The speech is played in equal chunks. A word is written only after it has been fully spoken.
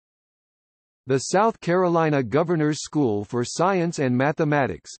The South Carolina Governor's School for Science and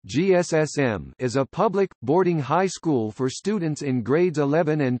Mathematics (GSSM) is a public, boarding high school for students in grades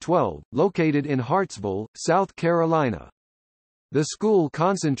 11 and 12, located in Hartsville, South Carolina. The school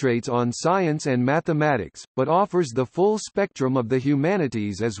concentrates on science and mathematics, but offers the full spectrum of the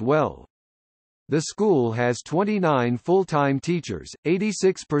humanities as well. The school has 29 full-time teachers,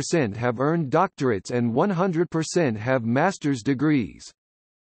 86% have earned doctorates and 100% have master's degrees.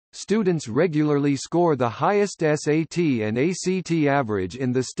 Students regularly score the highest SAT and ACT average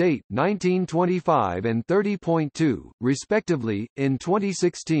in the state, 19.25 and 30.2, respectively. In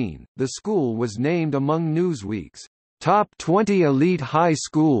 2016, the school was named among Newsweek's Top 20 Elite High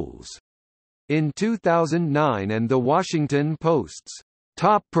Schools in 2009 and The Washington Post's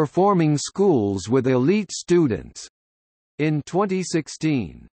Top Performing Schools with Elite Students in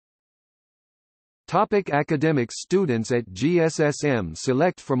 2016. Academics. Students at GSSM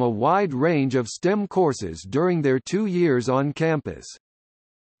select from a wide range of STEM courses during their 2 years on campus.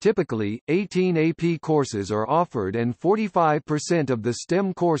 Typically, 18 AP courses are offered and 45% of the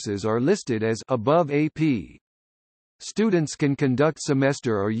STEM courses are listed as above AP. Students can conduct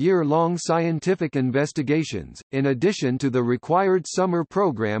semester or year-long scientific investigations, in addition to the required summer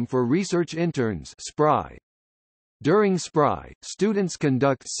program for research interns (SPRI). During SPRI, students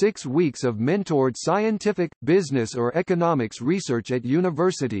conduct 6 weeks of mentored scientific, business or economics research at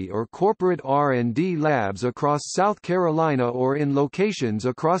university or corporate R&D labs across South Carolina or in locations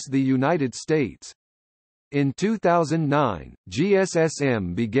across the United States. In 2009,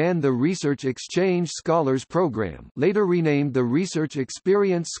 GSSM began the Research Exchange Scholars Program, later renamed the Research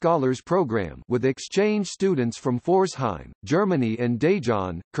Experience Scholars Program, with exchange students from Pforzheim, Germany and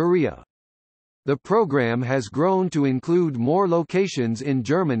Daejeon, Korea. The program has grown to include more locations in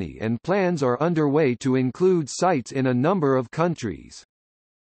Germany and plans are underway to include sites in a number of countries.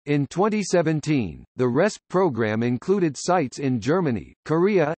 In 2017, the RESP program included sites in Germany,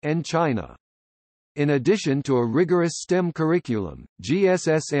 Korea, and China. In addition to a rigorous STEM curriculum,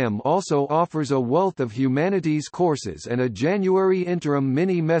 GSSM also offers a wealth of humanities courses and a January interim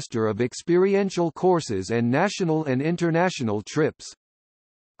mini-mester of experiential courses and national and international trips.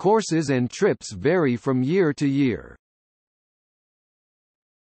 Courses and trips vary from year to year.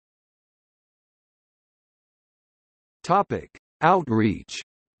 Topic: Outreach.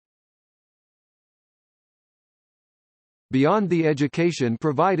 Beyond the education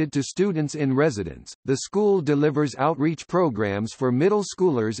provided to students in residence, the school delivers outreach programs for middle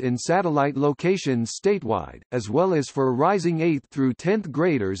schoolers in satellite locations statewide, as well as for rising 8th through 10th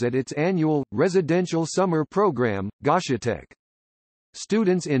graders at its annual, residential summer program, Goshatech.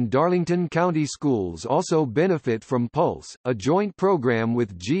 Students in Darlington County schools also benefit from Pulse, a joint program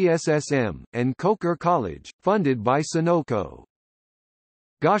with GSSM, and Coker College, funded by Sunoco.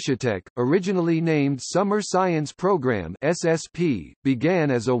 Goshatech, originally named Summer Science Program (SSP), began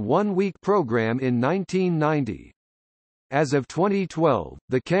as a 1-week program in 1990. As of 2012,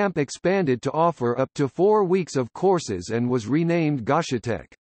 the camp expanded to offer up to 4 weeks of courses and was renamed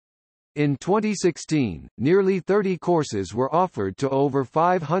Goshatech. In 2016, nearly 30 courses were offered to over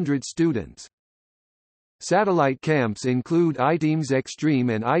 500 students. Satellite camps include iTeams Extreme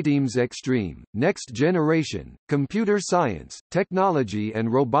and iTeams Extreme, Next Generation, Computer Science, Technology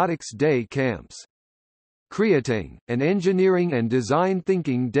and Robotics Day camps. Creatang, an Engineering and Design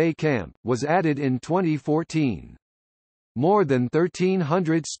Thinking Day camp, was added in 2014. More than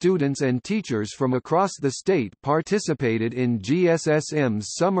 1,300 students and teachers from across the state participated in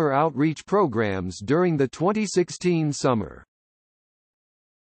GSSM's summer outreach programs during the 2016 summer.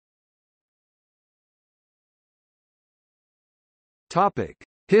 Topic: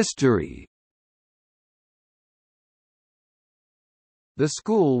 History. The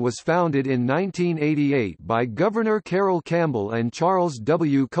school was founded in 1988 by Governor Carroll Campbell and Charles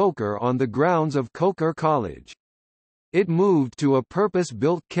W. Coker on the grounds of Coker College. It moved to a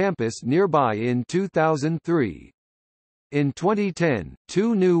purpose-built campus nearby in 2003. In 2010,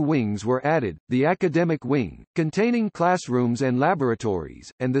 2 new wings were added, the Academic Wing, containing classrooms and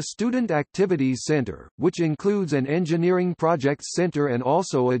laboratories, and the Student Activities Center, which includes an Engineering Projects Center and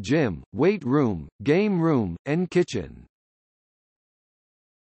also a gym, weight room, game room, and kitchen.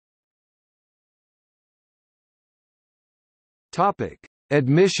 Topic: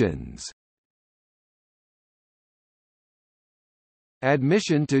 Admissions.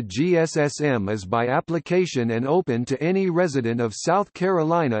 Admission to GSSM is by application and open to any resident of South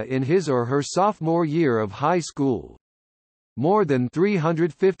Carolina in his or her sophomore year of high school. More than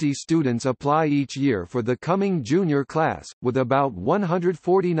 350 students apply each year for the coming junior class, with about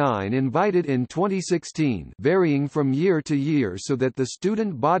 149 invited in 2016, varying from year to year so that the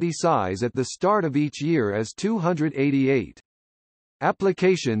student body size at the start of each year is 288.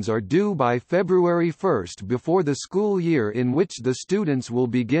 Applications are due by February 1 before the school year in which the students will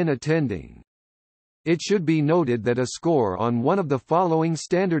begin attending. It should be noted that a score on one of the following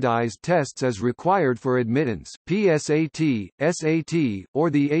standardized tests is required for admittance: PSAT, SAT, or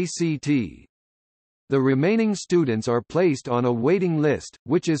the ACT. The remaining students are placed on a waiting list,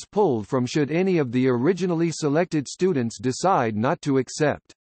 which is pulled from should any of the originally selected students decide not to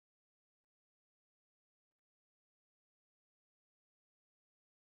accept.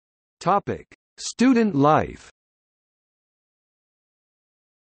 Topic: Student life.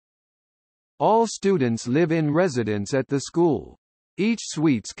 All students live in residence at the school. Each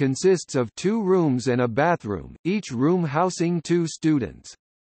suite consists of 2 rooms and a bathroom, each room housing 2 students.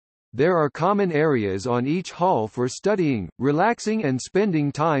 There are common areas on each hall for studying, relaxing and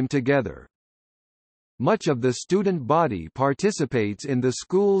spending time together. Much of the student body participates in the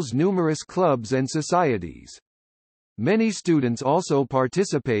school's numerous clubs and societies. Many students also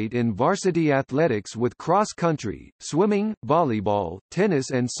participate in varsity athletics with cross-country, swimming, volleyball,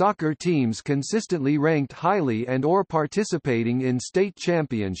 tennis and soccer teams consistently ranked highly and/or participating in state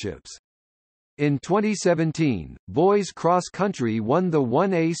championships. In 2017, boys cross-country won the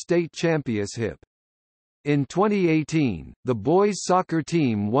 1A state championship. In 2018, the boys soccer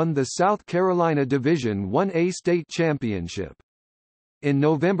team won the South Carolina Division 1A state championship. In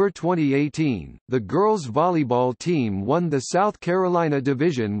November 2018, the girls' volleyball team won the South Carolina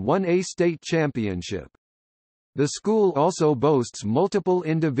Division 1A state championship. The school also boasts multiple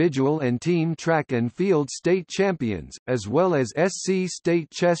individual and team track and field state champions, as well as SC state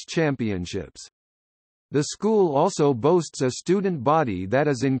chess championships. The school also boasts a student body that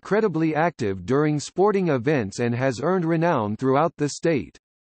is incredibly active during sporting events and has earned renown throughout the state.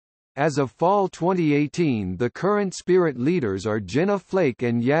 As of fall 2018, the current Spirit leaders are Jenna Flake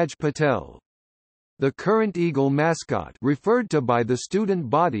and Yaj Patel. The current Eagle mascot, referred to by the student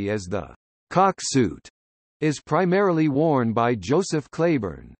body as the cock suit, is primarily worn by Joseph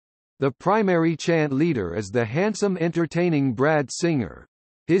Claiborne. The primary chant leader is the handsome entertaining Brad Singer.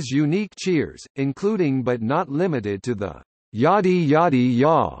 His unique cheers, including but not limited to the yaddy yaddy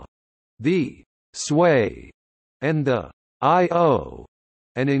yaw, the sway, and the I-O,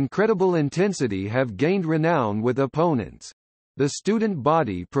 an incredible intensity, have gained renown with opponents. The student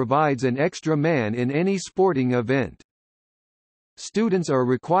body provides an extra man in any sporting event. Students are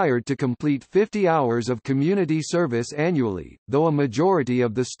required to complete 50 hours of community service annually, though a majority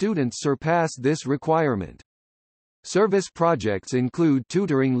of the students surpass this requirement. Service projects include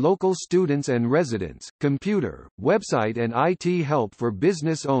tutoring local students and residents, computer, website and IT help for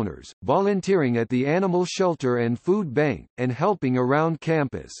business owners, volunteering at the animal shelter and food bank, and helping around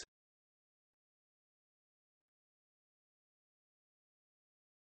campus.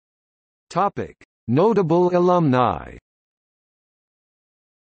 Topic: Notable alumni.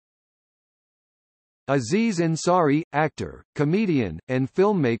 Aziz Ansari, actor, comedian, and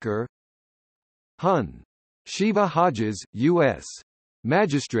filmmaker. Hun. Shiva Hodges, U.S.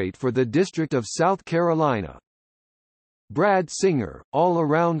 Magistrate for the District of South Carolina. Brad Singer,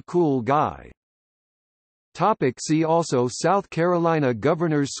 all-around cool guy. See also South Carolina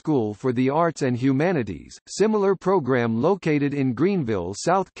Governor's School for the Arts and Humanities, similar program located in Greenville,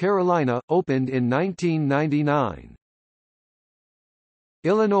 South Carolina, opened in 1999.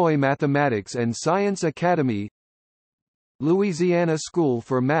 Illinois Mathematics and Science Academy. Louisiana School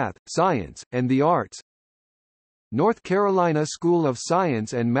for Math, Science, and the Arts. North Carolina School of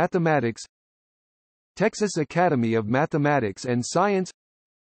Science and Mathematics. Texas Academy of Mathematics and Science.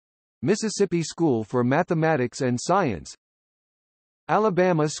 Mississippi School for Mathematics and Science.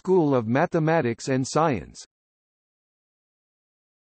 Alabama School of Mathematics and Science.